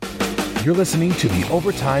You're listening to the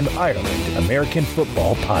Overtime Ireland American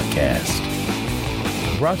Football Podcast.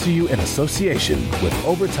 Brought to you in association with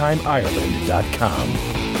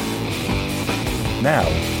OvertimeIreland.com. Now,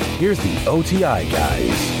 here's the OTI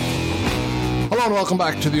guys. Hello and welcome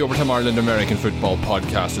back to the Overtime Ireland American Football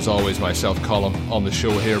Podcast. As always, myself, Colin, on the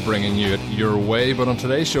show here, bringing you it your way. But on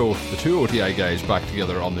today's show, the two OTI guys back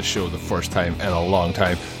together on the show the first time in a long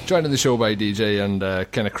time. Joining the show by DJ and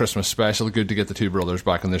kind of Christmas special. Good to get the two brothers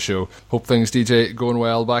back on the show. Hope things, DJ, going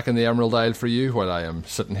well back in the Emerald Isle for you while I am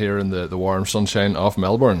sitting here in the warm sunshine of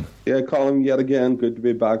Melbourne. Yeah, Colin, yet again, good to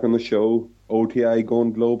be back on the show. OTI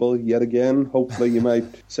going global yet again. Hopefully you might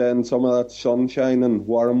send some of that sunshine and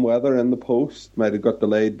warm weather in the post. Might have got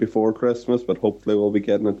delayed before Christmas, but hopefully we'll be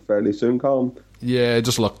getting it fairly soon, Colin. Yeah, I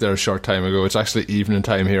just looked there a short time ago. It's actually evening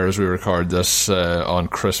time here as we record this on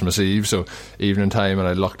Christmas Eve. So evening time, and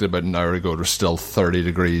I looked about an hour ago. It was still 30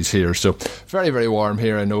 degrees here. So very, very warm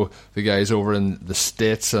here. I know the guys over in the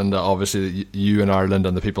States and obviously you in Ireland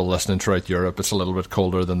and the people listening throughout Europe, it's a little bit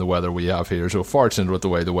colder than the weather we have here. So fortunate with the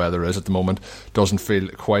way the weather is at the moment. Doesn't feel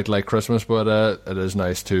quite like Christmas, but it is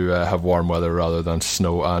nice to have warm weather rather than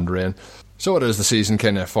snow and rain. So it is the season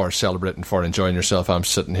kind of for celebrating, for enjoying yourself. I'm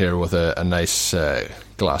sitting here with a nice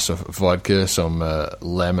glass of vodka, some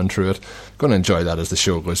lemon through it. Going to enjoy that as the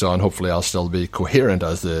show goes on. Hopefully I'll still be coherent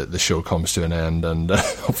as the show comes to an end, and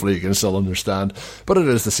hopefully you can still understand. But it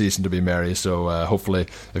is the season to be merry, so hopefully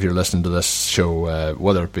if you're listening to this show,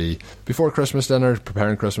 whether it be before Christmas dinner,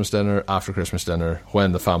 preparing Christmas dinner, after Christmas dinner,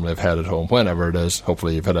 when the family have headed home, whenever it is,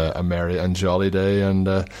 hopefully you've had a merry and jolly day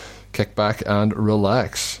and kick back and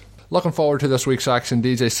relax. Looking forward to this week's action,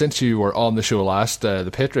 DJ. Since you were on the show last, the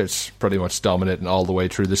Patriots pretty much dominating all the way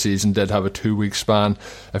through the season. Did have a 2-week span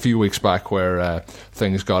a few weeks back where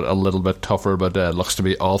things got a little bit tougher, but looks to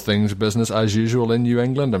be all things business as usual in New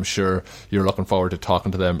England. I'm sure you're looking forward to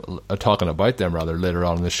talking about them later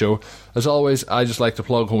on in the show. As always, I just like to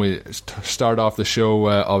plug when we start off the show.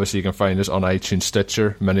 Obviously, you can find us on iTunes,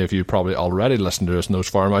 Stitcher. Many of you probably already listen to us in those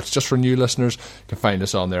formats. Just for new listeners, you can find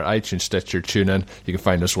us on there, iTunes, Stitcher, TuneIn. You can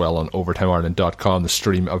find us well on OvertimeIreland.com. The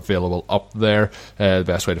stream available up there. The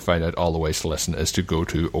best way to find out all the ways to listen is to go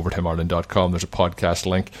to OvertimeIreland.com. There's a podcast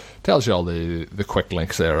link. Tells you all the quick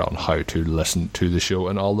links there on how to listen to the show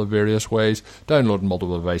in all the various ways. Download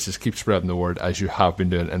multiple devices. Keep spreading the word as you have been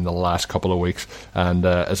doing in the last couple of weeks. And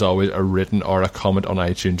as always, a written or a comment on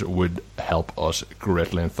iTunes would help us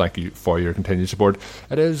greatly. And thank you for your continued support.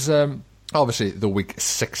 It is obviously the Week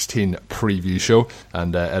 16 preview show,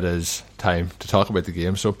 and it is time to talk about the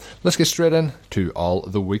game. So let's get straight in to all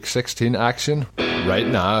the Week 16 action right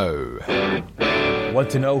now. Want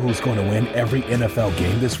to know who's going to win every NFL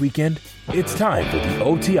game this weekend? It's time for the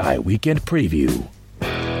OTI Weekend Preview.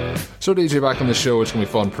 So DJ, back on the show. It's going to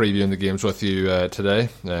be fun previewing the games with you today.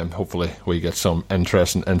 Hopefully we get some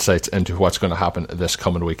interesting insights into what's going to happen this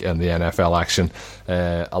coming week in the NFL action.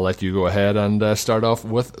 I'll let you go ahead and start off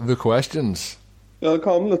with the questions.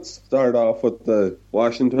 Let's start off with the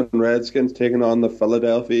Washington Redskins taking on the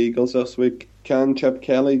Philadelphia Eagles this week. Can Chip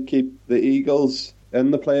Kelly keep the Eagles in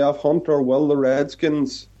the playoff hunt, or will the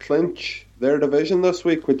Redskins clinch their division this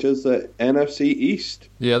week, which is the NFC East?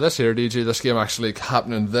 Yeah, this game actually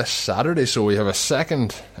happening this Saturday, so we have a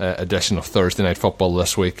second edition of Thursday Night Football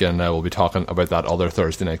this week, and we'll be talking about that other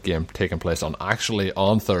Thursday night game taking place on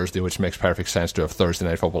Thursday, which makes perfect sense to have Thursday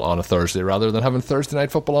Night Football on a Thursday rather than having Thursday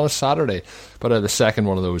Night Football on a Saturday. But the second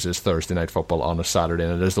one of those is Thursday Night Football on a Saturday,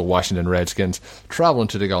 and it is the Washington Redskins travelling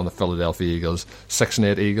to take on the Philadelphia Eagles.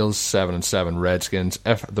 6-8 Eagles, 7-7 Redskins.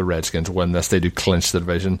 If the Redskins win this, they do clinch the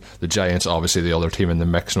division. The Giants, obviously the other team in the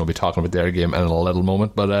mix, and we'll be talking about their game in a little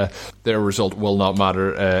moment, but their result will not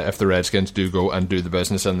matter if the Redskins do go and do the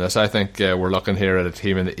business in this. I think we're looking here at a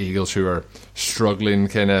team in the Eagles who are struggling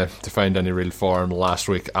kind of to find any real form. Last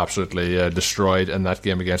week absolutely destroyed in that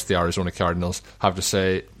game against the Arizona Cardinals. Have to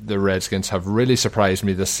say the Redskins have really surprised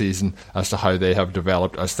me this season as to how they have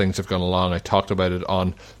developed as things have gone along. I talked about it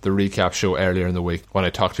on the recap show earlier in the week. When I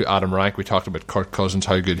talked to Adam Rank, we talked about Kirk Cousins,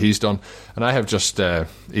 how good he's done, and I have just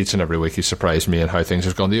each and every week he's surprised me and how things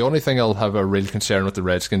have gone. The only thing I'll have a real concern with the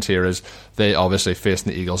Redskins here is they obviously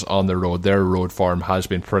facing the Eagles on the road. Their road form has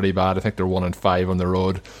been pretty bad. I think they're 1-5 on the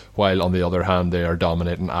road, while on the other hand they are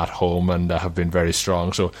dominating at home and have been very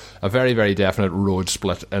strong. So a very, very definite road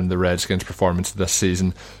split in the Redskins' performance this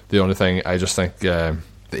season. The only thing I just think the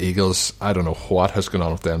Eagles, I don't know what has gone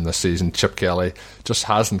on with them this season. Chip Kelly just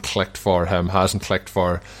hasn't clicked for him, hasn't clicked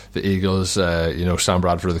for the Eagles. Sam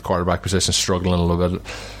Bradford, the quarterback position, struggling a little bit.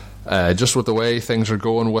 Just with the way things are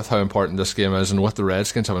going, with how important this game is, and with the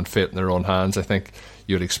Redskins having fate in their own hands, I think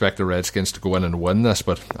you'd expect the Redskins to go in and win this,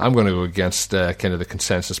 but I'm going to go against kind of the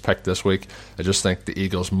consensus pick this week. I just think the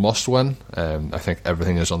Eagles must win. I think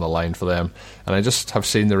everything is on the line for them, and I just have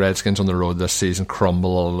seen the Redskins on the road this season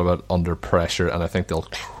crumble a little bit under pressure, and I think they'll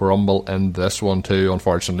crumble in this one too,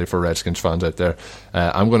 unfortunately for Redskins fans out there.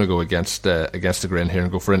 I'm going to go against the grain here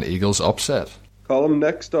and go for an Eagles upset. Colin,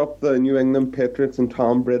 next up, the New England Patriots and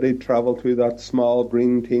Tom Brady travel to that small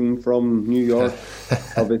green team from New York.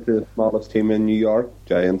 Obviously the smallest team in New York.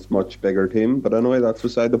 Giants, much bigger team, but anyway, that's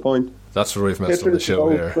beside the point. That's where we've missed on the show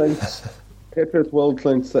here. Patriots will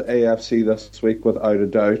clinch the AFC this week without a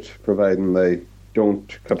doubt, providing they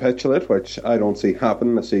don't capitulate, which I don't see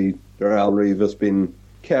happen. I see Darrelle Revis being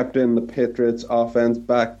kept in the Patriots offense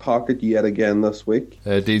back pocket yet again this week.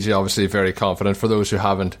 DJ obviously very confident. For those who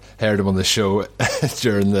haven't heard him on the show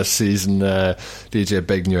during this season, DJ a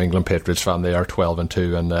big New England Patriots fan. They are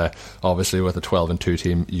 12-2, and obviously with a 12-2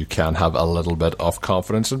 team you can have a little bit of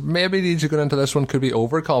confidence, and maybe DJ going into this one could be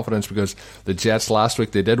overconfidence, because the Jets last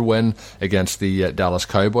week, they did win against the Dallas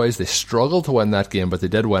Cowboys. They struggled to win that game, but they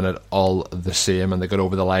did win it all the same, and they got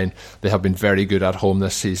over the line. They have been very good at home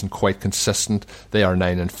this season, quite consistent. They are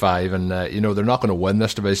 9-5, and they're not going to win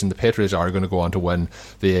this division. The Patriots are going to go on to win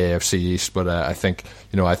the AFC East, but I think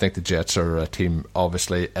the Jets are a team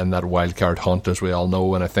obviously in that wildcard hunt, as we all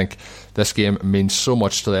know, and I think this game means so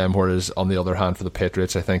much to them, whereas on the other hand for the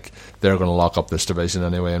Patriots, I think they're going to lock up this division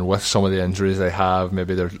anyway, and with some of the injuries they have,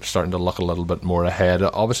 maybe they're starting to look a little bit more ahead.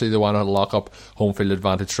 Obviously they want to lock up home field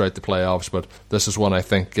advantage throughout the playoffs, but this is one I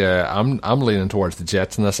think I'm leaning towards the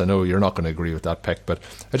Jets in this. I know you're not going to agree with that pick, but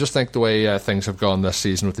I just think the way things have gone this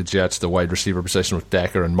season with the Jets, the wide receiver position with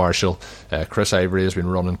Decker and Marshall, Chris Ivory has been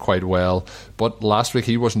running quite well, but last week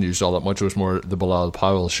he wasn't used all that much. It was more the Bilal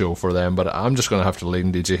Powell show for them, but I'm just going to have to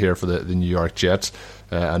lean DJ here for the New York Jets.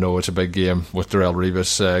 I know it's a big game with Darrelle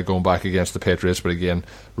Revis going back against the Patriots, but again,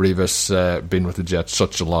 Revis been with the Jets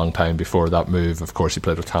such a long time before that move. Of course, he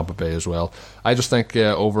played with Tampa Bay as well. I just think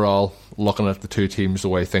overall, looking at the two teams, the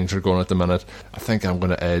way things are going at the minute, I think I'm going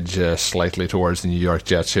to edge slightly towards the New York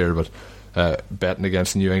Jets here, but betting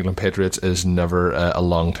against the New England Patriots is never a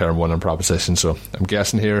long-term winning proposition, so I'm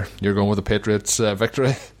guessing here you're going with the Patriots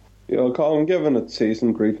victory. Colin, given its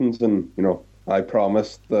season greetings, and I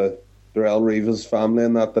promised the Darrelle Revis family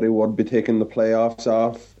and that he would be taking the playoffs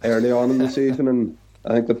off early on in the season, and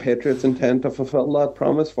I think the Patriots intend to fulfill that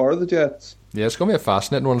promise for the Jets. Yeah, it's going to be a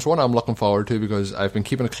fascinating one. It's one I'm looking forward to, because I've been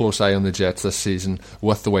keeping a close eye on the Jets this season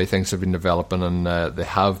with the way things have been developing, and they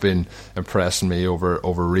have been impressing me over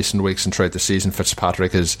recent weeks and throughout the season.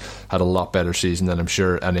 Fitzpatrick has had a lot better season than I'm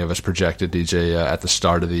sure any of us projected, DJ, at the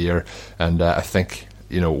start of the year, and I think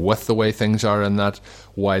with the way things are in that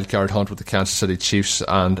wildcard hunt with the Kansas City Chiefs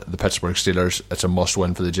and the Pittsburgh Steelers, it's a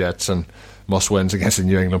must-win for the Jets, and must-wins against the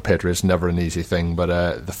New England Patriots, never an easy thing, but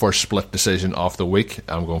the first split decision of the week,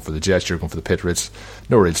 I'm going for the Jets, you're going for the Patriots.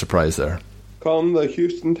 No real surprise there. Come, the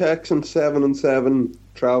Houston Texans 7-7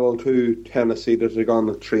 travel to Tennessee to take on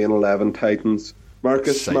the 3-11 Titans.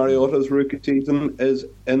 Marcus Mariota's rookie season is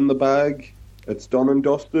in the bag. It's done and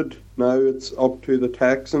dusted. Now it's up to the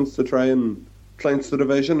Texans to try and clinch the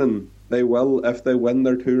division, and they will if they win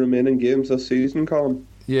their two remaining games this season, Colin.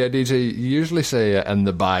 Yeah, DJ, you usually say in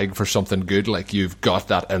the bag for something good, like you've got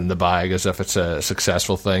that in the bag as if it's a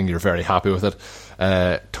successful thing, you're very happy with it.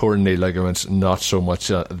 Torn knee ligaments, not so much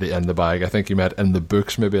the in the bag. I think you meant in the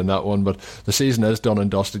books maybe in that one, but the season is done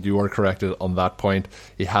and dusted. You were corrected on that point.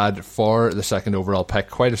 He had, for the second overall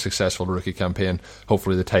pick, quite a successful rookie campaign.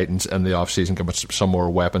 Hopefully the Titans in the off-season can put some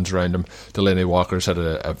more weapons around him. Delaney Walker's had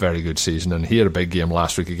a very good season, and he had a big game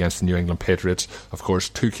last week against the New England Patriots. Of course,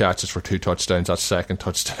 2 catches for 2 touchdowns. That second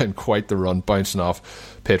touchdown, quite the run, bouncing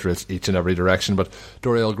off Patriots each and every direction. But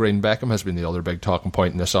Dorial Green-Beckham has been the other big talking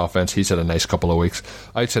point in this offense. He's had a nice couple of weeks.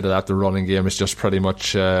 Outside of that, the running game is just pretty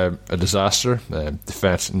much a disaster.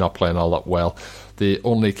 Defense not playing all that well. The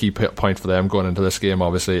only key point for them going into this game,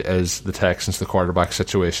 obviously, is the Texans, the quarterback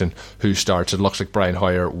situation. Who starts? It looks like Brian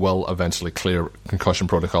Hoyer will eventually clear concussion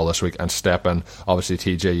protocol this week and step in. Obviously,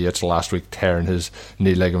 TJ Yates last week tearing his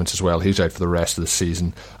knee ligaments as well. He's out for the rest of the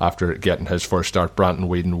season after getting his first start. Brandon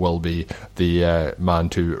Whedon will be the man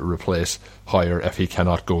to replace Hoyer if he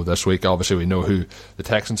cannot go this week. Obviously, we know who the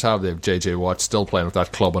Texans have. They have JJ Watt still playing with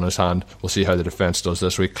that club on his hand. We'll see how the defence does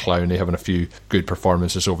this week. Clowney having a few good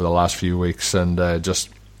performances over the last few weeks, and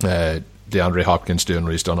DeAndre Hopkins doing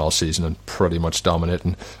what he's done all season and pretty much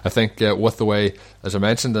dominating. I think with the way, as I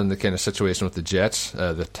mentioned, in the kind of situation with the Jets,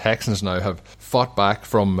 the Texans now have fought back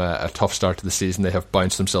from a tough start to the season. They have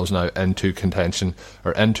bounced themselves now into contention,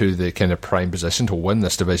 or into the kind of prime position to win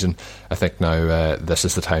this division. I think now this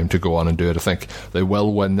is the time to go on and do it. I think they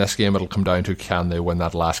will win this game. It'll come down to, can they win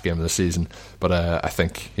that last game of the season? But I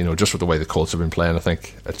think, just with the way the Colts have been playing, I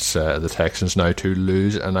think it's the Texans now to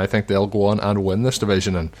lose, and I think they'll go on and win this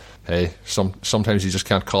division. And hey, sometimes you just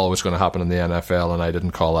can't call what's going to happen in the NFL, and I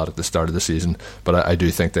didn't call that at the start of the season, but I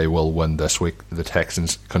do think they will win this week. The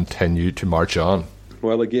Texans continue to march on.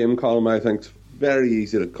 Well, a game, Colm, I think is very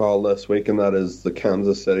easy to call this week, and that is the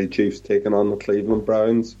Kansas City Chiefs taking on the Cleveland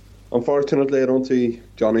Browns. Unfortunately, I don't see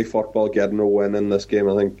Johnny Football getting a win in this game.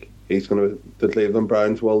 I think the Cleveland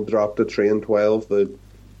Browns will drop to 3-12. The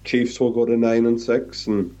Chiefs will go to 9-6,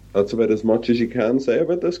 and that's about as much as you can say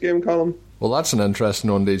about this game, Colm. Well, that's an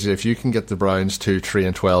interesting one, DJ. If you can get the Browns to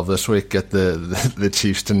 3-12 this week, get the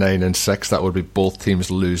Chiefs to 9-6, that would be both teams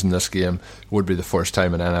losing this game. It would be the first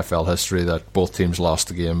time in NFL history that both teams lost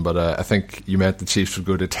the game. But I think you meant the Chiefs would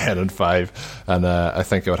go to 10-5, and I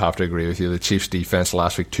think I would have to agree with you. The Chiefs' defense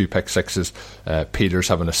last week, 2 pick sixes. Peters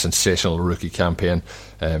having a sensational rookie campaign.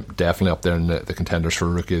 Definitely up there in the contenders for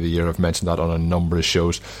Rookie of the Year. I've mentioned that on a number of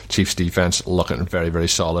shows. Chiefs defense looking very, very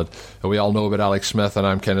solid. We all know about Alex Smith, and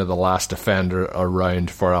I'm kind of the last defender around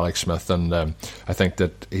for Alex Smith, and I think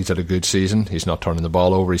that he's had a good season. He's not turning the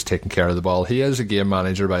ball over, he's taking care of the ball. He is a game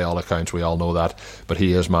manager by all accounts, we all know that, but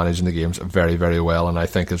he is managing the games very, very well, and I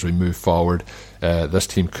think as we move forward, this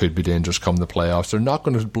team could be dangerous come the playoffs. They're not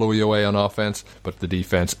going to blow you away on offense, but the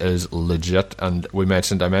defense is legit. And I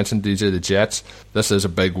mentioned DJ, the Jets. This is a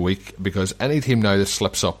big week because any team now that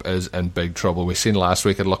slips up is in big trouble. We seen last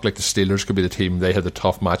week it looked like the Steelers could be the team. They had the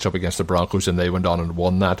tough matchup against the Broncos and they went on and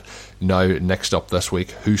won that. Now next up this week,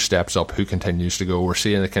 who steps up, who continues to go? We're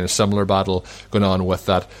seeing a kind of similar battle going on with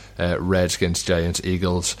that Redskins, Giants,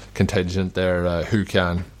 Eagles contingent there. Who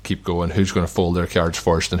can keep going, who's going to fold their cards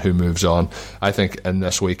first, and who moves on? I think in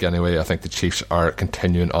this week anyway, I think the Chiefs are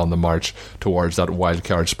continuing on the march towards that wild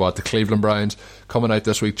card spot. The Cleveland Browns coming out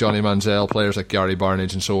this week, Johnny Manziel, players like Gary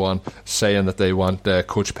Barnage and so on, saying that they want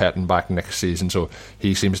Coach Pettine back next season, so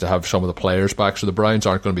he seems to have some of the players back, so the Browns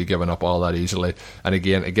aren't going to be giving up all that easily. And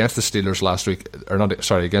again, against the Steelers last week,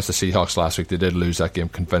 against the Seahawks last week, they did lose that game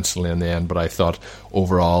convincingly in the end, but I thought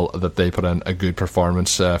overall that they put in a good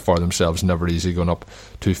performance for themselves. Never easy going up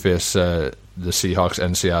to face the Seahawks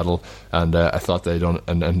in Seattle, and I thought they'd done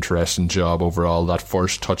an interesting job overall. That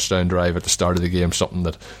first touchdown drive at the start of the game, something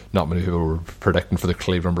that not many people were predicting for the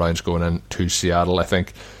Cleveland Browns going into Seattle. I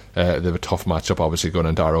think they have a tough matchup obviously going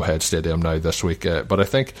into Arrowhead Stadium now this week, but I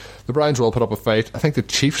think the Browns will put up a fight. I think the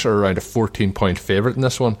Chiefs are around a 14-point favourite in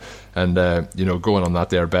this one, and going on that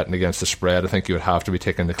there, betting against the spread, I think you would have to be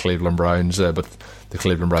taking the Cleveland Browns, but the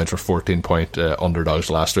Cleveland Browns were 14-point underdogs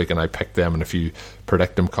last week, and I picked them in a few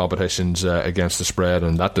predict them competitions against the spread,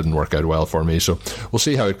 and that didn't work out well for me, so we'll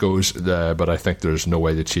see how it goes, but I think there's no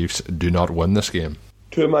way the Chiefs do not win this game.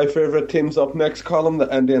 Two of my favourite teams up next, Colm,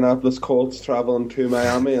 the Indianapolis Colts travelling to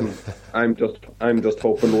Miami, and I'm just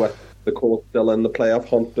hoping with the Colts still in the playoff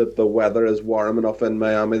hunt that the weather is warm enough in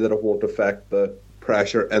Miami that it won't affect the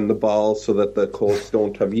pressure in the ball, so that the Colts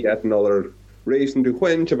don't have yet another reason to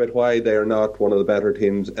whinge about why they are not one of the better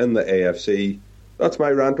teams in the AFC. That's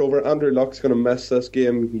my rant over. Andrew Luck's going to miss this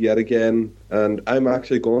game yet again, and I'm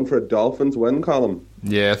actually going for a Dolphins win, Colm.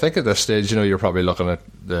 Yeah, I think at this stage, you're probably looking at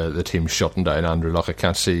the team shutting down Andrew Luck. I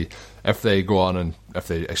can't see, if they go on and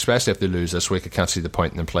especially if they lose this week, I can't see the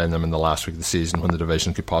point in them playing them in the last week of the season when the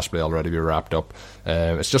division could possibly already be wrapped up.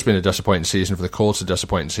 It's just been a disappointing season for the Colts, a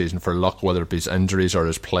disappointing season for Luck, whether it be his injuries or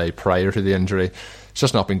his play prior to the injury. It's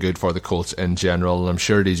just not been good for the Colts in general, and I'm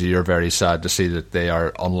sure these are very sad to see that they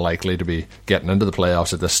are unlikely to be getting into the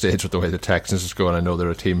playoffs at this stage with the way the Texans is going. I know they're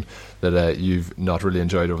a team that you've not really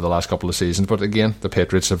enjoyed over the last couple of seasons, but again, the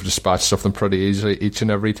Patriots have dispatched something pretty easily each and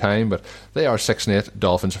every time, but they are 6-8,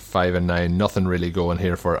 Dolphins 5-9, nothing really going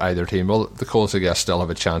here for either team. Well, the Colts, I guess, still have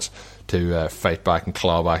a chance to fight back and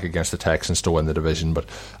claw back against the Texans to win the division, but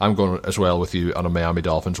I'm going as well with you on a Miami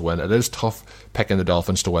Dolphins win. It is tough picking the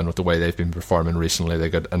Dolphins to win with the way they've been performing recently. They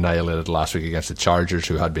got annihilated last week against the Chargers,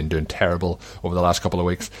 who had been doing terrible over the last couple of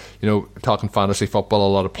weeks. Talking fantasy football,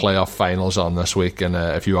 a lot of playoff finals on this week, and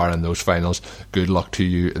if you are in those finals, good luck to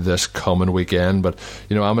you this coming weekend. But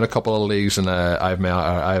I'm in a couple of leagues, and I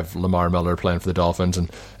have Lamar Miller playing for the Dolphins,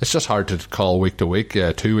 and it's just hard to call week to week.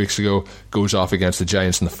 2 weeks ago, goes off against the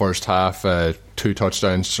Giants in the first half, 2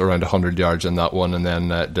 touchdowns, around 100 yards in that one, and then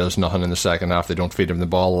does nothing in the second half. They don't feed him the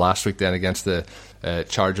ball. Last week then against the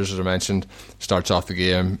Chargers, as I mentioned, starts off the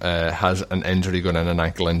game, has an injury going in, an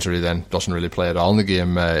ankle injury, then doesn't really play at all in the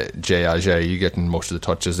game. Jay Ajayi getting most of the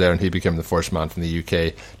touches there, and he became the first man from the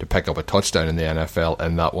UK to pick up a touchdown in the NFL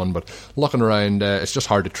in that one. But looking around, it's just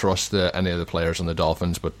hard to trust any of the players on the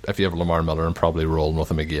Dolphins. But if you have Lamar Miller, I'm probably rolling with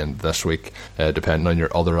him again this week, depending on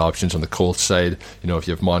your other options. On the Colts side, if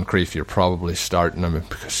you have Moncrief, you're probably starting him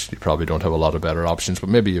because you probably don't have a lot of better options, but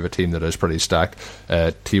maybe you have a team that is pretty stacked.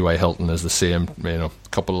 T.Y. Hilton is the same.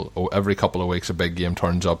 Every couple of weeks a big game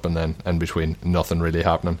turns up, and then in between nothing really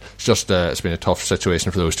happening. It's been a tough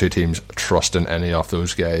situation for those two teams trusting any of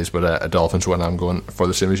those guys, but a Dolphins win. I'm going for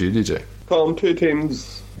the same as you, DJ. Two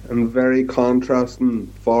teams in very contrasting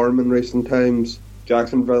form in recent times.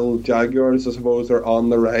 Jacksonville Jaguars, I suppose, are on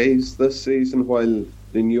the rise this season, while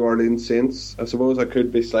the New Orleans Saints, I suppose I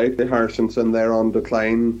could be slightly harsh and saying they're on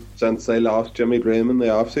decline since they lost Jimmy Graham in the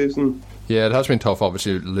off-season. Yeah, it has been tough,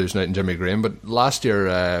 obviously, losing out in Jimmy Graham. But last year,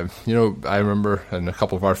 I remember in a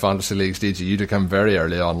couple of our fantasy leagues, DJ, you took him very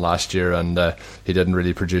early on last year, and he didn't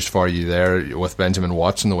really produce for you there. With Benjamin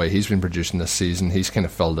Watson, the way he's been producing this season, he's kind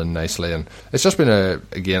of filled in nicely. And it's just been, a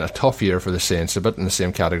tough year for the Saints, a bit in the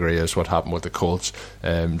same category as what happened with the Colts.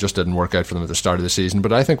 Just didn't work out for them at the start of the season.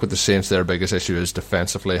 But I think with the Saints, their biggest issue is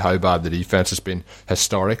defensively, how bad the defence has been.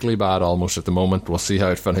 Historically bad almost at the moment. We'll see how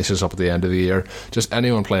it finishes up at the end of the year. Just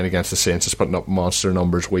anyone playing against the Saints is putting up monster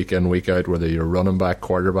numbers week in, week out, whether you're running back,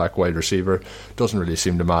 quarterback, wide receiver, doesn't really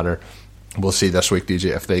seem to matter. We'll see this week,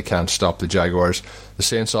 DJ, if they can't stop the Jaguars. The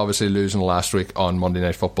Saints obviously losing last week on Monday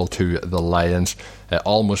Night Football to the Lions,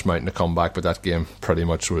 almost mounting a comeback, but that game pretty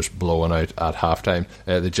much was blown out at halftime.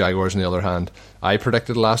 The Jaguars, on the other hand, I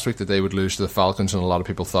predicted last week that they would lose to the Falcons, and a lot of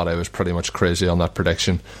people thought I was pretty much crazy on that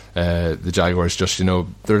prediction. The Jaguars just,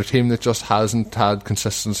 they're a team that just hasn't had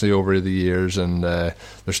consistency over the years, and they're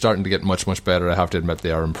starting to get much, much better. I have to admit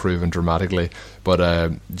they are improving dramatically,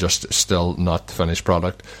 but just still not the finished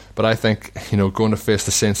product. But I think, going to face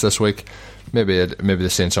the Saints this week, maybe the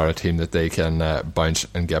Saints are a team that they can bounce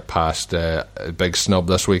and get past. A big snub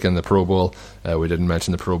this week in the Pro Bowl. We didn't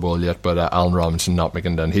mention the Pro Bowl yet, but Allen Robinson not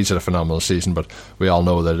making it in. He's had a phenomenal season, but we all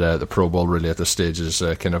know that the Pro Bowl really at this stage is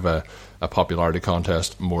kind of a popularity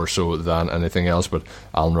contest more so than anything else. But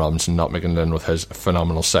Allen Robinson not making it in with his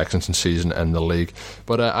phenomenal second season in the league.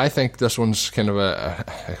 But I think this one's kind of a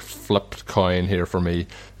flipped coin here for me,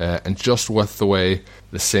 and just with the way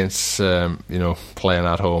the Saints, playing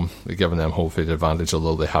at home, giving them home field advantage,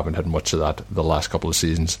 although they haven't had much of that the last couple of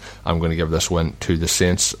seasons. I'm going to give this win to the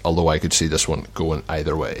Saints, although I could see this one going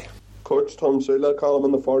either way. Coach Tom Sula, Colin,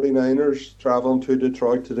 and the 49ers travelling to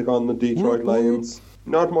Detroit to take on the Detroit Lions.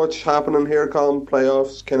 Not much happening here, Colin.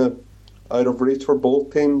 Playoffs kind of out of reach for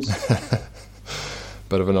both teams.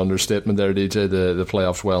 Bit of an understatement there, DJ. The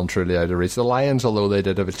playoffs well and truly out of reach. The Lions, although they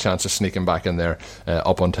did have a chance of sneaking back in there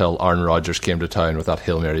up until Aaron Rodgers came to town with that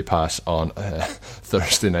Hail Mary pass on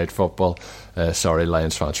Thursday Night Football. Sorry,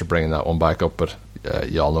 Lions fans, for bringing that one back up, but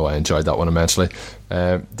you all know I enjoyed that one immensely.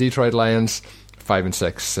 Detroit Lions,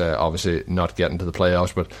 5-6, obviously not getting to the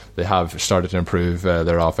playoffs, but they have started to improve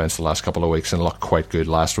their offense the last couple of weeks and looked quite good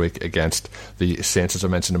last week against the Saints, as I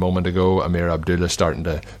mentioned a moment ago. Amir Abdullah starting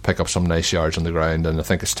to pick up some nice yards on the ground, and I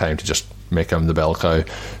think it's time to just make him the bell cow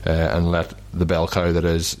and let the bell cow that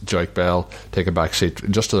is Joique Bell take a back seat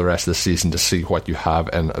just to the rest of the season to see what you have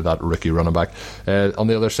in that rookie running back. On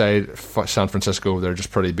the other side, San Francisco, they're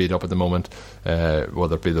just pretty beat up at the moment,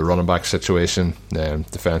 whether it be the running back situation,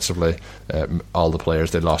 defensively, all the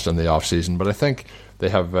players they lost in the off season. But I think they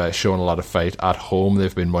have shown a lot of fight at home.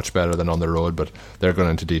 They've been much better than on the road, but they're going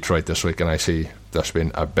into Detroit this week, and I see this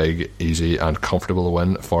being a big, easy and comfortable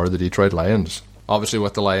win for the Detroit Lions. Obviously,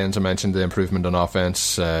 with the Lions, I mentioned the improvement on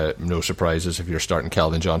offense. No surprises if you're starting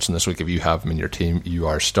Calvin Johnson this week. If you have him in your team, you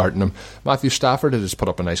are starting him. Matthew Stafford has put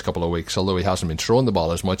up a nice couple of weeks, although he hasn't been throwing the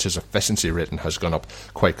ball as much. His efficiency rating has gone up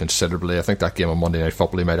quite considerably. I think that game on Monday Night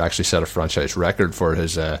Football, he might actually set a franchise record for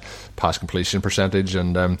his pass completion percentage.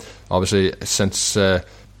 And obviously, since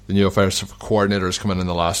the new offensive coordinator has come in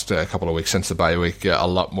the last couple of weeks since the bye week, a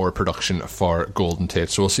lot more production for Golden Tate.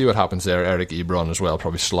 So we'll see what happens there. Eric Ebron as well,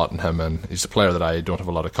 probably slotting him in. He's a player that I don't have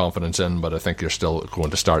a lot of confidence in, but I think you're still going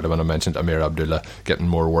to start him. And I mentioned Amir Abdullah getting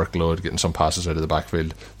more workload, getting some passes out of the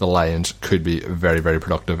backfield. The Lions could be very, very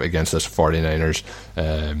productive against this 49ers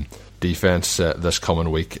defence this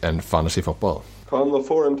coming week in fantasy football. On the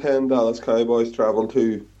 4-10 Dallas Cowboys travel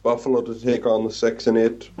to Buffalo to take on the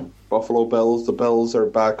 6-8 Buffalo Bills. The Bills are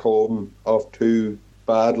back home off two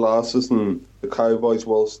bad losses, and the Cowboys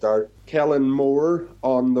will start Kellen Moore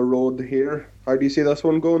on the road here. How do you see this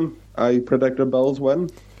one going? I predicted Bills win.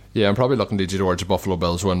 Yeah, I'm probably looking DJ towards a Buffalo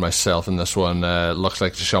Bills win myself in this one. Looks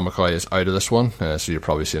like Sean McCoy is out of this one, so you're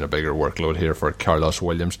probably seeing a bigger workload here for Carlos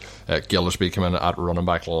Williams. Gillespie came in at running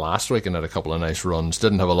back last week and had a couple of nice runs.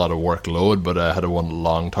 Didn't have a lot of workload, but had a one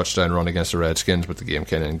long touchdown run against the Redskins, but the game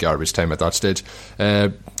came in garbage time at that stage.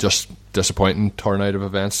 Just disappointing turnout of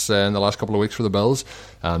events in the last couple of weeks for the Bills,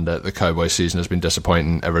 and the Cowboys season has been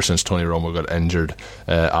disappointing ever since Tony Romo got injured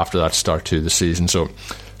after that start to the season. So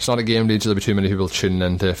it's not a game, Leeds. There'll be too many people tuning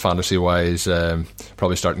into fantasy wise.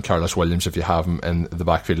 Probably starting Carlos Williams if you have him in the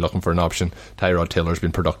backfield looking for an option. Tyrod Taylor's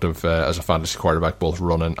been productive as a fantasy quarterback, both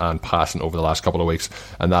running and passing over the last couple of weeks,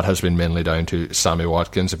 and that has been mainly down to Sammy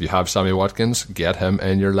Watkins. If you have Sammy Watkins, get him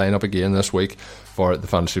in your lineup again this week for the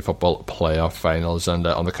fantasy football playoff finals. And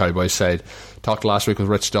on the Cowboys side, talked last week with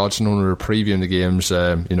Rich Dodson when we were previewing the games.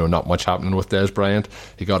 Not much happening with Des Bryant.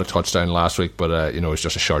 He got a touchdown last week, but it's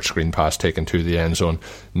just a short screen pass taken to the end zone.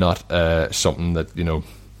 Not something that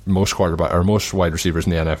most wide receivers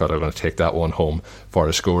in the NFL are going to take that one home for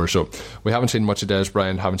a score. So we haven't seen much of Des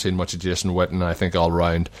Bryant, haven't seen much of Jason Witten. I think all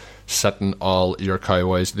round, sitting all your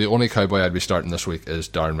Cowboys. The only Cowboy I'd be starting this week is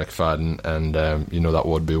Darren McFadden, and that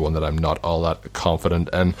would be one that I'm not all that confident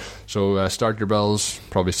in. So start your Bills,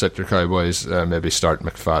 probably sit your Cowboys, maybe start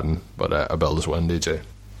McFadden, but a Bills win, DJ.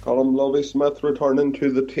 Colm Lovie-Smith returning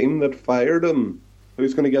to the team that fired him.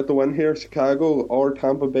 Who's going to get the win here, Chicago or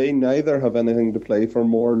Tampa Bay? Neither have anything to play for,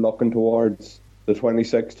 more looking towards the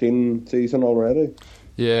 2016 season already.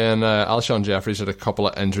 Yeah, and Alshon Jeffries had a couple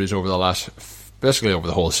of injuries over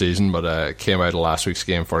the whole season, but came out of last week's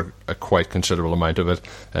game for a quite considerable amount of it.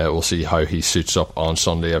 We'll see how he suits up on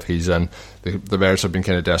Sunday if he's in. The Bears have been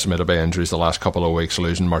kind of decimated by injuries the last couple of weeks,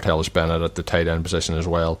 losing Martellus Bennett at the tight end position as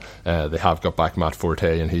well. They have got back Matt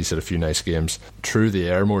Forte, and he's had a few nice games through the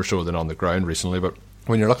air more so than on the ground recently. But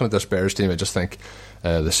when you're looking at this Bears team, I just think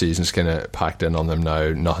the season's kind of packed in on them now.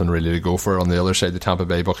 Nothing really to go for. On the other side, the Tampa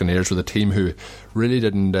Bay Buccaneers, with a team who really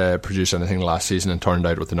didn't produce anything last season and turned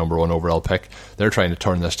out with the number 1 overall pick. They're trying to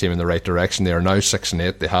turn this team in the right direction. They are now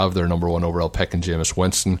 6-8. They have their number 1 overall pick in Jameis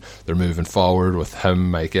Winston. They're moving forward with him,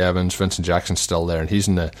 Mike Evans, Vincent Jackson's still there, and he's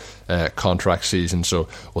in the contract season, so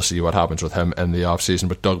we'll see what happens with him in the off season.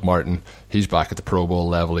 But Doug Martin, he's back at the Pro Bowl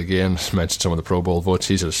level again. I mentioned some of the Pro Bowl votes.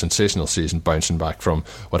 He's had a sensational season, bouncing back from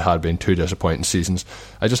what had been 2 disappointing seasons.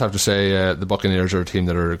 I just have to say the Buccaneers are a team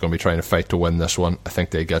that are going to be trying to fight to win this one. I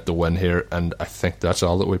think they get the win here, and I think that's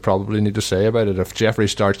all that we probably need to say about it. If Jeffrey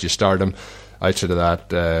starts, you start him. Outside of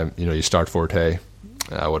that, you start Forte.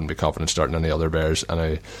 I wouldn't be confident starting any other Bears. And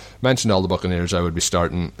I mentioned all the Buccaneers I would be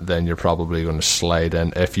starting. Then you're probably going to slide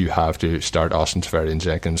in, if you have to, start Austin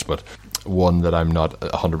Seferian-Jenkins, but one that I'm not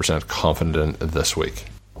 100% confident in this week.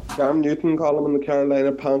 Cam Newton, Colm, and the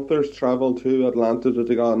Carolina Panthers travel to Atlanta to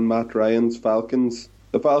take on Matt Ryan's Falcons.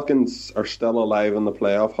 The Falcons are still alive in the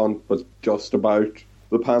playoff hunt, but just about.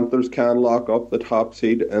 The Panthers can lock up the top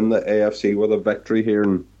seed in the AFC with a victory here,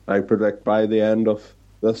 and I predict by the end of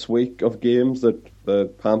this week of games that the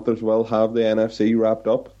Panthers will have the NFC wrapped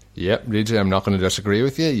up. Yep, DJ, I'm not going to disagree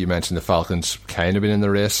with you. You mentioned the Falcons kind of been in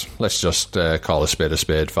the race. Let's just call a spade a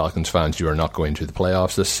spade. Falcons fans, you are not going to the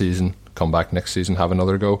playoffs this season. Come back next season, have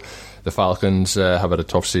another go. The Falcons have had a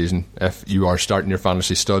tough season. If you are starting your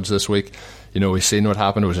fantasy studs this week, we've seen what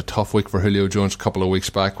happened. It was a tough week for Julio Jones a couple of weeks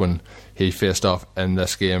back when he faced off in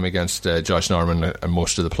this game against Josh Norman and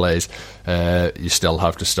most of the plays. You still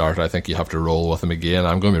have to start. I think you have to roll with him again.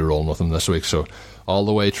 I'm going to be rolling with him this week. So all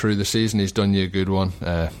the way through the season, he's done you a good one.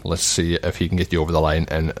 Let's see if he can get you over the line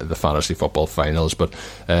in the fantasy football finals. But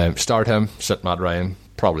start him, sit Matt Ryan.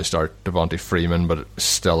 Probably start Devontae Freeman, but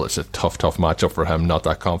still it's a tough matchup for him. Not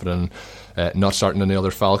that confident. Not starting any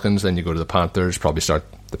other Falcons. Then you go to the Panthers, probably start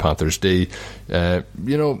the Panthers D.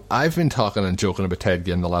 I've been talking and joking about Ted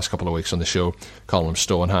Ginn the last couple of weeks on the show, calling him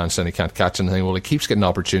stone hand, saying he can't catch anything. Well, he keeps getting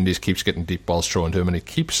opportunities, keeps getting deep balls thrown to him, and he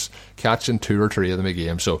keeps catching 2 or 3 of them a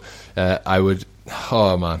game. So I would,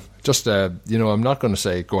 I'm not going to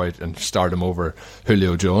say go out and start him over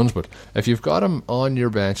Julio Jones, but if you've got him on your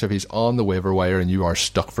bench, if he's on the waiver wire and you are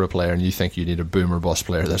stuck for a player and you think you need a boomer bust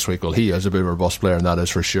player this week, well, he is a boomer bust player, and that is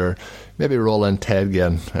for sure. Maybe roll in Ted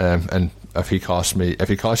Ginn, and if he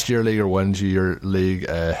costs your league or wins you your league,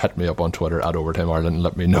 hit me up on Twitter at Overtime Ireland and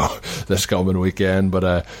let me know this coming weekend.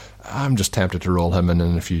 But I'm just tempted to roll him in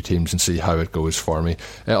a few teams and see how it goes for me.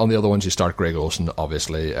 On the other ones, you start Greg Olsen,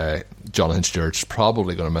 obviously. Jonathan Stewart's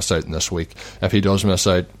probably going to miss out in this week. If he does miss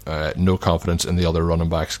out, no confidence in the other running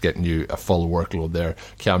backs getting you a full workload there.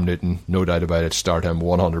 Cam Newton, no doubt about it, start him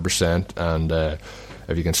 100%, and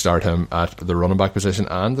if you can start him at the running back position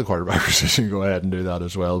and the quarterback position, go ahead and do that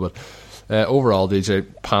as well. But Overall, DJ,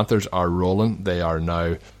 Panthers are rolling. They are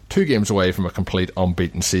now 2 games away from a complete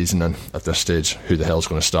unbeaten season, and at this stage, who the hell's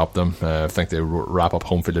going to stop them? I think they wrap up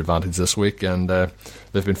home field advantage this week, and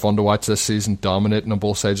they've been fun to watch this season, dominating on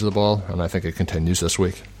both sides of the ball, and I think it continues this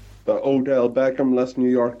week. The Odell Beckham-less New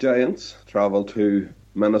York Giants travel to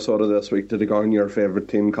Minnesota this week to take on your favourite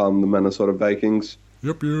team, called the Minnesota Vikings.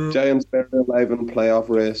 Yep. Giants are alive in playoff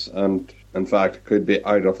race, and in fact could be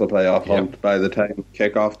out of the playoff hunt by the time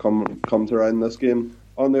kickoff comes around this game.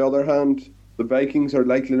 On the other hand, the Vikings are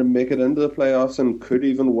likely to make it into the playoffs and could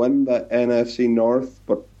even win the NFC North,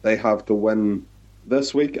 but they have to win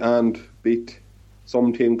this week and beat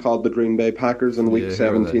some team called the Green Bay Packers in week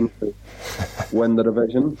 17 to win the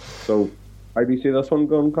division. So how do you see this one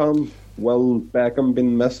going, Colin? Will Beckham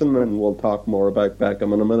been missing? And we'll talk more about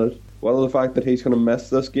Beckham in a minute. Will the fact that he's going to miss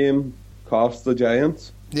this game cost the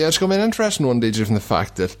Giants? Yeah, it's going to be an interesting one, DJ, from the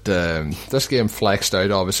fact that this game flexed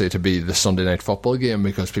out, obviously, to be the Sunday Night Football game,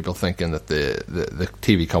 because people thinking that the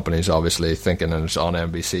TV companies, obviously, thinking, and it's on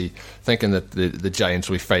NBC, thinking that the Giants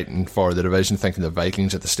will be fighting for the division, thinking the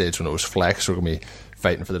Vikings at the stage when it was flexed were going to be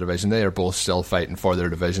fighting for the division. They are both still fighting for their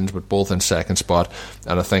divisions, but both in second spot.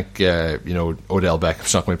 And I think Odell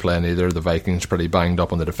Beckham's not going to be playing either. The Vikings pretty banged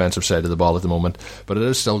up on the defensive side of the ball at the moment, but it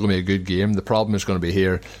is still going to be a good game. The problem is going to be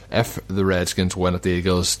here, if the Redskins win at the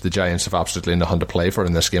Eagles, the Giants have absolutely nothing to play for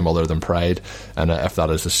in this game other than pride, and if that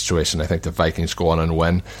is the situation, I think the Vikings go on and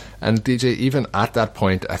win. And DJ, even at that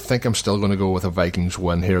point, I think I'm still going to go with a Vikings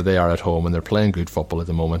win here. They are at home and they're playing good football at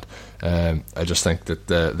the moment. I just think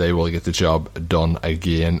that they will get the job done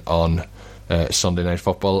again on Sunday Night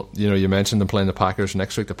Football. You mentioned them playing the Packers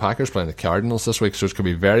next week. The Packers playing the Cardinals this week, so it's going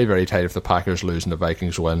to be very, very tight if the Packers lose and the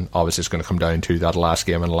Vikings win. Obviously, it's going to come down to that last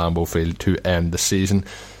game in Lambeau Field to end the season.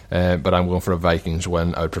 But I'm going for a Vikings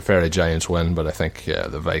win. I would prefer a Giants win, but I think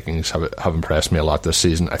the Vikings have impressed me a lot this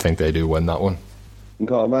season. I think they do win that one.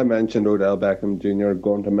 Colin, I mentioned Odell Beckham Jr.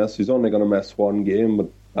 going to miss. He's only going to miss one game, but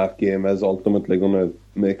that game is ultimately going to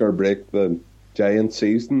make or break the Giants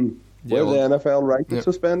season. Will the NFL right to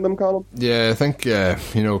suspend them, Colin? Yeah, I think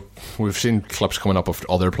we've seen clips coming up of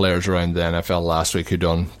other players around the NFL last week who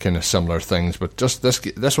done kind of similar things, but just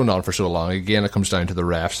this went on for so long. Again, it comes down to the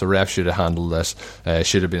refs. The refs should have handled this.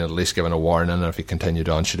 Should have been at least given a warning, and if he continued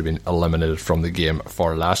on, should have been eliminated from the game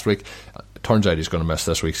for last week. Turns out he's going to miss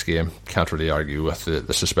this week's game. Can't really argue with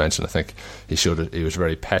the suspension. I think he showed it. He was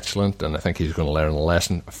very petulant, and I think he's going to learn a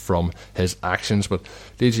lesson from his actions. But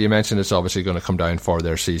DJ, you mentioned it's obviously going to come down for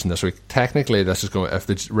their season this week. Technically, this is going. If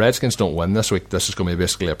the Redskins don't win this week, this is going to be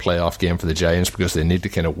basically a playoff game for the Giants, because they need to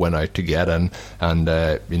kind of win out to get in. And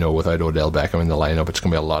without Odell Beckham in the lineup, it's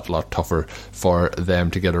going to be a lot tougher for them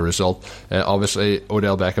to get a result. Obviously,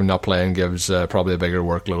 Odell Beckham not playing gives probably a bigger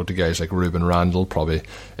workload to guys like Ruben Randle. Probably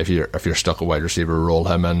if you're stuck a wide receiver, roll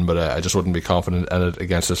him in, but I just wouldn't be confident in it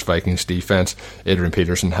against this Vikings defence. Adrian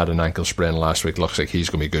Peterson had an ankle sprain last week. Looks like he's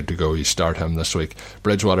going to be good to go. You start him this week.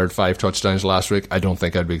 Bridgewater had 5 touchdowns last week. I don't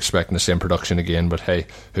think I'd be expecting the same production again, but hey,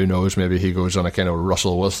 who knows? Maybe he goes on a kind of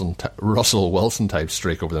Russell Wilson type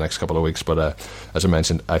streak over the next couple of weeks. But as I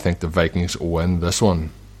mentioned, I think the Vikings win this one.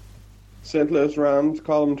 St. Louis Rams,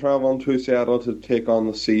 Colin, travel to Seattle to take on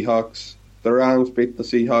the Seahawks. The Rams beat the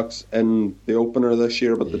Seahawks in the opener this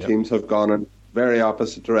year, but the teams have gone in very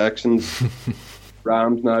opposite directions.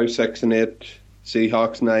 Rams now 6-8,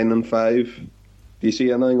 Seahawks 9-5. Do you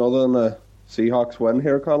see anything other than a Seahawks win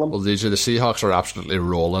here, Colin? Well, the Seahawks are absolutely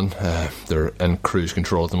rolling. They're in cruise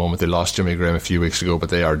control at the moment. They lost Jimmy Graham a few weeks ago, but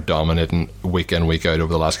they are dominating week in, week out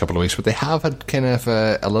over the last couple of weeks. But they have had kind of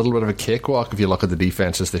a little bit of a cakewalk if you look at the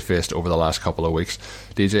defences they faced over the last couple of weeks,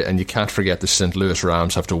 DJ. And you can't forget the St. Louis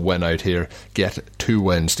Rams have to win out here, get 2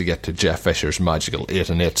 wins to get to Jeff Fisher's magical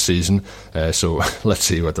 8-8 season. So let's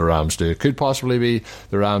see what the Rams do. It could possibly be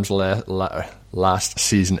the Rams' last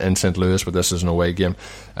season in St. Louis, but this is an away game,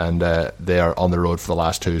 and they are on the road for the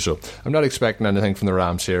last 2, so I'm not expecting anything from the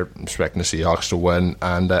Rams here. I'm expecting the Seahawks to win,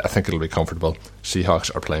 and I think it'll be comfortable.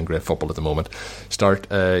 Seahawks are playing great football at the moment. Start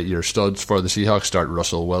your studs for the Seahawks. Start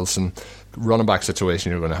Russell Wilson. Running back situation,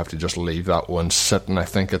 you're going to have to just leave that one sitting, I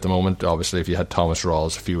think, at the moment. Obviously, if you had Thomas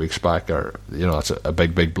Rawls a few weeks back, that's a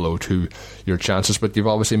big blow to your chances, but you've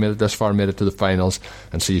obviously made it this far, made it to the finals,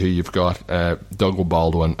 and see who you've got. Doug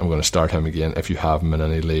Baldwin, I'm going to start him again if you have him in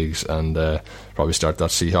any leagues, and probably start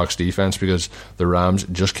that Seahawks defense, because the Rams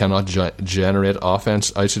just cannot generate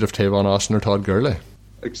offense outside of Tavon Austin or Todd Gurley.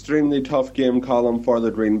 Extremely tough game, Colin, for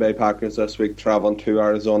the Green Bay Packers this week, travelling to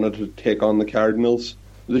Arizona to take on the Cardinals.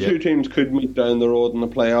 The two teams could meet down the road in the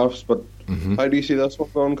playoffs, but how do you see this one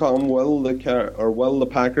going, Colin? Will the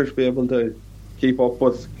Packers be able to keep up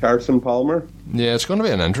with Carson Palmer? Yeah, it's going to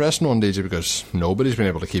be an interesting one, DJ, because nobody's been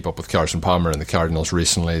able to keep up with Carson Palmer and the Cardinals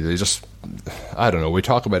recently. They just, I don't know, we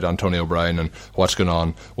talk about Antonio Brown and what's going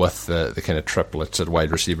on with the kind of triplets at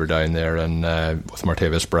wide receiver down there, and with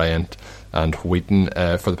Martavis Bryant and Wheaton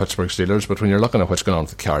for the Pittsburgh Steelers, but when you're looking at what's going on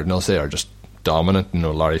with the Cardinals, they are just dominant.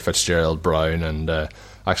 Larry Fitzgerald, Brown, and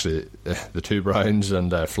actually the two Browns,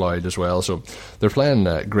 and Floyd as well. So they're playing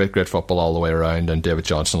great football all the way around. And David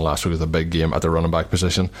Johnson last week with a big game at the running back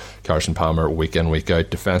position. Carson Palmer week in, week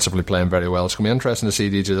out, defensively playing very well. It's going to be interesting to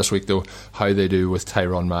see, DJ, this week though, how they do with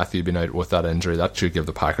Tyrann Mathieu being out with that injury. That should give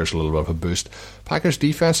the Packers a little bit of a boost. Packers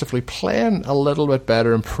defensively playing a little bit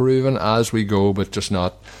better, improving as we go, but just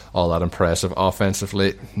not all that impressive.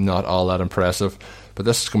 Offensively, not all that impressive. But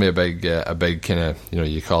this is going to be a big kind of,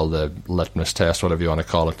 you call the litmus test, whatever you want to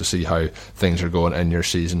call it, to see how things are going in your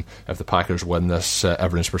season. If the Packers win this,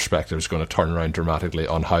 everyone's perspective is going to turn around dramatically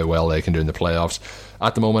on how well they can do in the playoffs.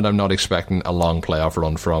 At the moment, I'm not expecting a long playoff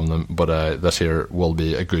run from them, but this here will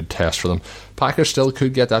be a good test for them. Packers still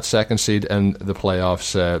could get that second seed in the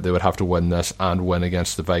playoffs. They would have to win this and win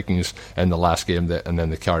against the Vikings in the last game, and then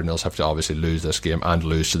the Cardinals have to obviously lose this game and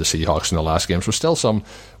lose to the Seahawks in the last game. So still some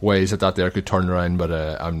ways that there could turn around, but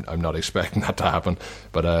I'm not expecting that to happen.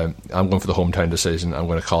 But I'm going for the hometown decision. I'm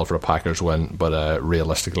going to call for a Packers win, but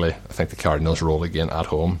realistically, I think the Cardinals roll again at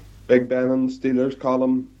home. Big Ben and Steelers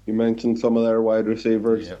column. You mentioned some of their wide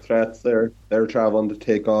receivers threats there. They're travelling to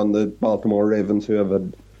take on the Baltimore Ravens, who have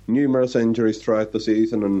had numerous injuries throughout the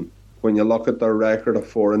season. And when you look at their record of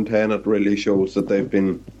 4-10, it really shows that they've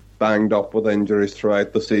been banged up with injuries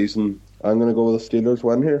throughout the season. I'm going to go with the Steelers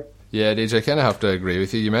win here. Yeah, DJ, I kind of have to agree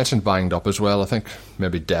with you. You mentioned banged up as well. I think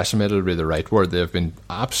maybe decimated would be the right word. They've been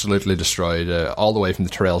absolutely destroyed, all the way from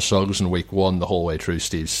the Terrell Suggs in week 1 the whole way through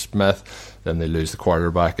Steve Smith. Then they lose the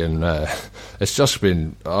quarterback, and it's just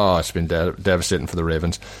been devastating for the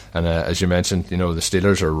Ravens. And as you mentioned, the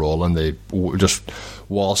Steelers are rolling. They just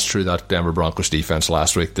waltzed through that Denver Broncos defense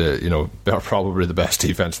last week. They're probably the best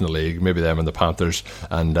defense in the league, maybe them and the Panthers,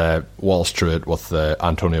 and waltzed through it with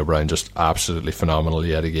Antonio Brown just absolutely phenomenal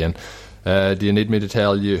yet again. Do you need me to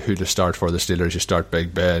tell you who to start for the Steelers? You start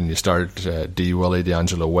Big Ben, you start D. Willie,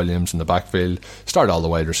 D'Angelo Williams in the backfield, start all the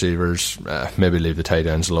wide receivers, maybe leave the tight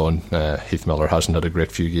ends alone. Heath Miller hasn't had a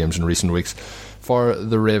great few games in recent weeks. For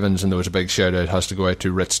the Ravens, and there was a big shout out has to go out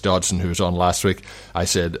to Rich Dodson, who was on last week. I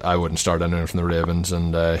said I wouldn't start anyone from the Ravens,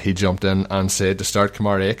 and he jumped in and said to start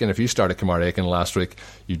Kamar Aiken. If you started Kamar Aiken last week,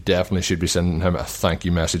 you definitely should be sending him a thank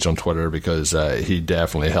you message on Twitter, because he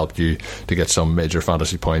definitely helped you to get some major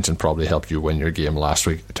fantasy points and probably helped you win your game last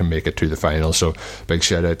week to make it to the final. So big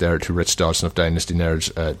shout out there to Rich Dodson of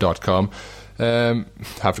DynastyNerds.com.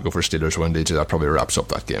 Have to go for Steelers win, DJ. That probably wraps up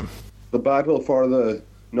that game. The battle for the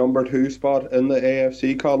number 2 spot in the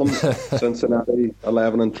AFC column. Cincinnati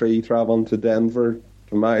 11-3 travelling to Denver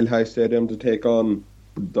to Mile High Stadium to take on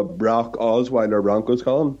the Brock Osweiler Broncos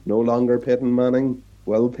column. No longer Peyton Manning.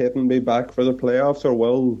 Will Peyton be back for the playoffs, or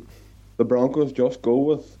will the Broncos just go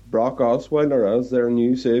with Brock Osweiler as their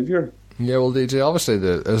new saviour? Yeah, well, DJ, obviously,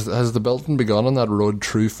 has the building begun on that road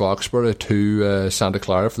through Foxborough to Santa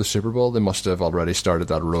Clara for the Super Bowl? They must have already started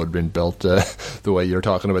that road being built, the way you're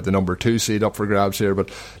talking about the number 2 seed up for grabs here.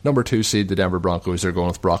 But number 2 seed, the Denver Broncos, they're going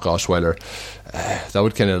with Brock Osweiler. That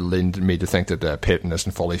would kind of lean me to think that Peyton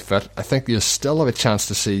isn't fully fit. I think you still have a chance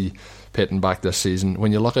to see Peyton back this season.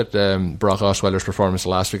 When you look at Brock Osweiler's performance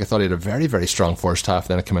last week, I thought he had a very, very strong first half.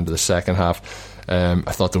 Then it came into the second half. I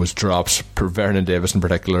thought there was drops. Vernon Davis in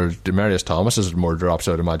particular. Demaryius Thomas has had more drops,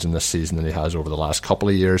 I would imagine, this season than he has over the last couple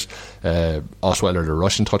of years. Osweiler had a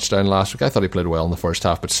rushing touchdown last week. I thought he played well in the first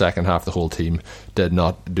half, but second half the whole team did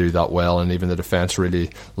not do that well, and even the defence really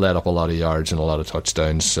let up a lot of yards and a lot of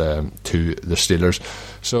touchdowns to the Steelers.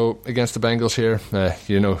 So against the Bengals here, at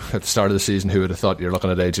the start of the season, who would have thought you're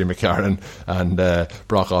looking at AJ McCarron and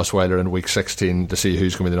Brock Osweiler in week 16 to see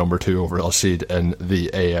who's going to be the number 2 overall seed in the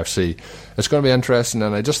AFC. It's going to be interesting,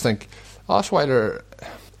 and I just think Osweiler,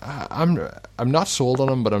 I'm not sold on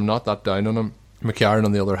him, but I'm not that down on him. McCarron,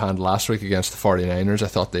 on the other hand, last week against the 49ers, I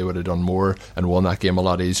thought they would have done more and won that game a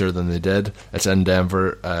lot easier than they did. It's in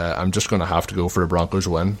Denver. I'm just going to have to go for a Broncos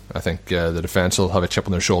win. I think the defence will have a chip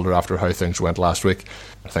on their shoulder after how things went last week.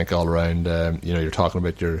 I think all around, you're talking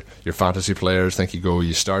about your fantasy players. I think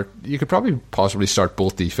you could probably possibly start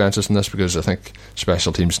both defences in this, because I think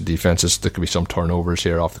special teams and defences, there could be some turnovers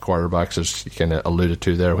here off the quarterbacks, as you kind of alluded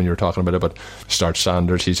to there when you were talking about it. But start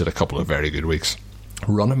Sanders. He's had a couple of very good weeks.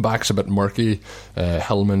 Running back's a bit murky.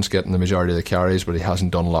 Hillman's getting the majority of the carries, but he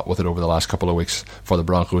hasn't done a lot with it over the last couple of weeks for the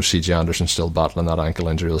Broncos. CJ Anderson still battling that ankle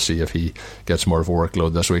injury. We'll see if he gets more of a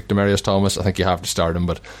workload this week. Demarius Thomas, I think you have to start him,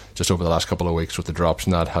 but just over the last couple of weeks with the drops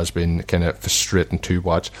and that has been kind of frustrating to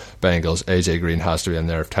watch. Bengals, AJ Green has to be in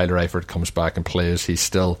there. If Tyler Eifert comes back and plays, he's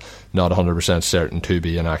still not 100% certain to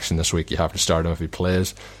be in action this week. You have to start him if he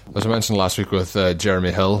plays. As I mentioned last week with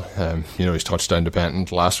Jeremy Hill, he's touchdown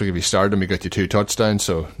dependent. Last week if he started him, he got you 2 touchdowns,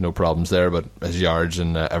 so no problems there, but his yards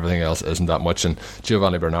and everything else isn't that much. And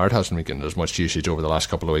Giovanni Bernard hasn't been getting as much usage over the last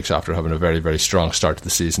couple of weeks after having a very, very strong start to the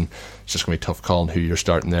season. It's just going to be tough calling who you're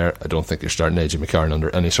starting there. I don't think you're starting AJ McCarron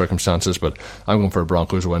under any circumstances, but I'm going for a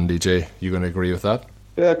Broncos win. DJ, you going to agree with that?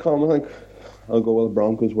 Yeah, Colm, I think I'll go with a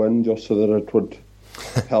Broncos win just so that it would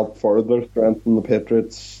help further strengthen the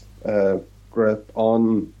Patriots' grip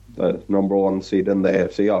on the number 1 seed in the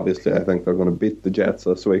AFC. Obviously, I think they're going to beat the Jets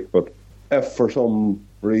this week, but if for some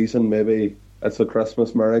reason maybe it's a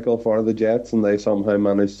Christmas miracle for the Jets and they somehow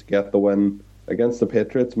manage to get the win against the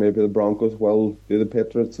Patriots, maybe the Broncos will do the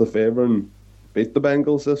Patriots the favour and beat the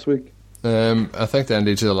Bengals this week. I think the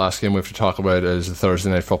NDG, the last game we have to talk about is the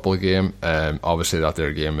Thursday night football game. Obviously that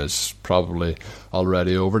their game is probably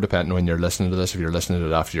already over, depending on when you're listening to this. If you're listening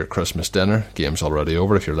to it after your Christmas dinner, game's already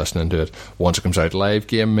over. If you're listening to it once it comes out live,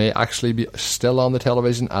 game may actually be still on the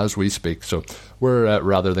television as we speak. So we're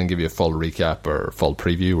rather than give you a full recap or full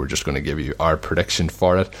preview, we're just going to give you our prediction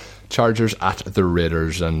for it. Chargers at the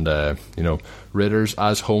Raiders, and Raiders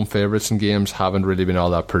as home favourites in games haven't really been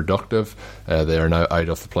all that productive. They are now out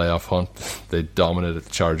of the playoff hunt. They dominated the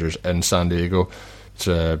Chargers in San Diego. It's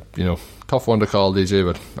a tough one to call, DJ,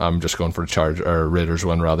 but I'm just going for a Raiders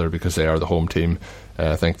win rather, because they are the home team.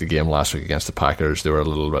 I think the game last week against the Packers, they were a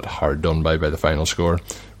little bit hard done by the final score.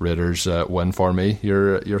 Raiders win for me.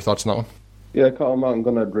 Your thoughts on that one? Yeah, Colm, I'm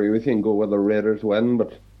going to agree with you and go with a Raiders win,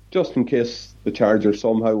 but just in case the Chargers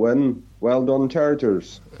somehow win, well done,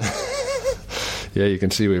 Chargers. Yeah, you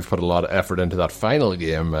can see we've put a lot of effort into that final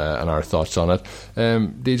game and our thoughts on it.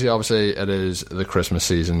 DJ, obviously it is the Christmas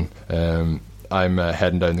season. I'm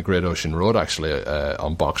heading down the Great Ocean Road actually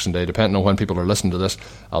on Boxing Day. Depending on when people are listening to this,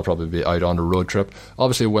 I'll probably be out on a road trip.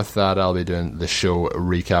 Obviously with that, I'll be doing the show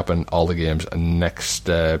recapping all the games next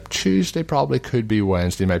Tuesday, probably could be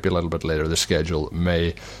Wednesday, might be a little bit later. The schedule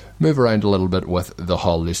may move around a little bit with the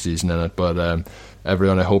holiday season in it, but I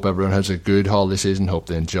hope everyone has a good holiday season. Hope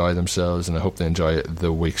they enjoy themselves, and I hope they enjoy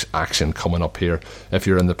the week's action coming up here. If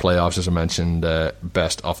you're in the playoffs, as I mentioned,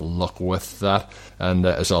 best of luck with that. And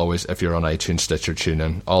as always, if you're on iTunes, Stitcher,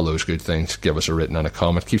 TuneIn, all those good things, give us a rating and a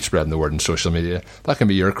comment. Keep spreading the word on social media. That can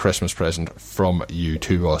be your Christmas present from you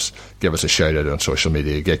to us. Give us a shout out on social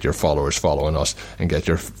media. Get your followers following us, and get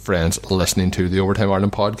your friends listening to the Overtime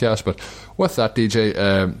Ireland podcast. But with that,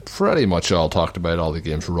 DJ, pretty much all talked about, all the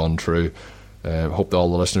games run through. Hope that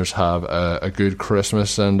all the listeners have a good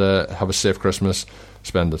Christmas and have a safe Christmas.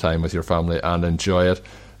 Spend the time with your family and enjoy it.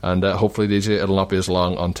 And hopefully, DJ, it'll not be as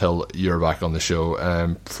long until you're back on the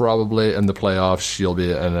show. Probably in the playoffs, you'll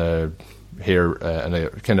be in a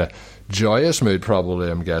kind of joyous mood, probably,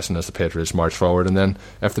 I'm guessing, as the Patriots march forward. And then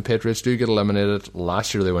if the Patriots do get eliminated,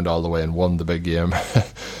 last year they went all the way and won the big game.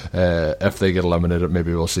 If they get eliminated,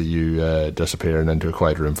 maybe we'll see you disappearing into a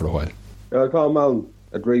quiet room for a while. Colm, I'll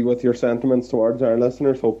agree with your sentiments towards our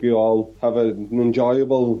listeners. Hope you all have an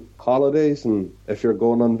enjoyable holidays, and if you're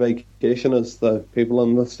going on vacation, as the people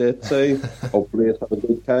in the States say, hopefully you have a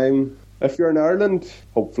good time. If you're in Ireland,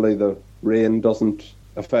 hopefully the rain doesn't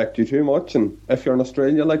affect you too much, and if you're in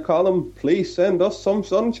Australia like Colm, please send us some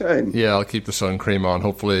sunshine. Yeah, I'll keep the sun cream on.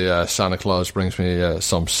 Hopefully Santa Claus brings me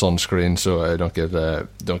some sunscreen so I don't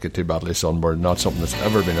get too badly sunburned. Not something that's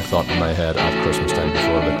ever been a thought in my head at Christmas time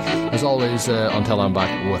before, but as always, until I'm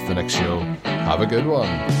back with the next show, have a good one.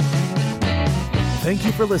 Thank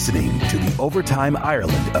you for listening to the Overtime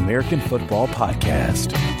Ireland American Football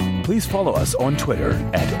Podcast. Please follow us on Twitter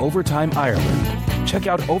at Overtime Ireland. Check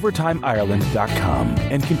out OvertimeIreland.com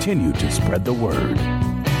and continue to spread the word.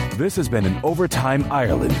 This has been an Overtime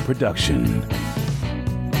Ireland production.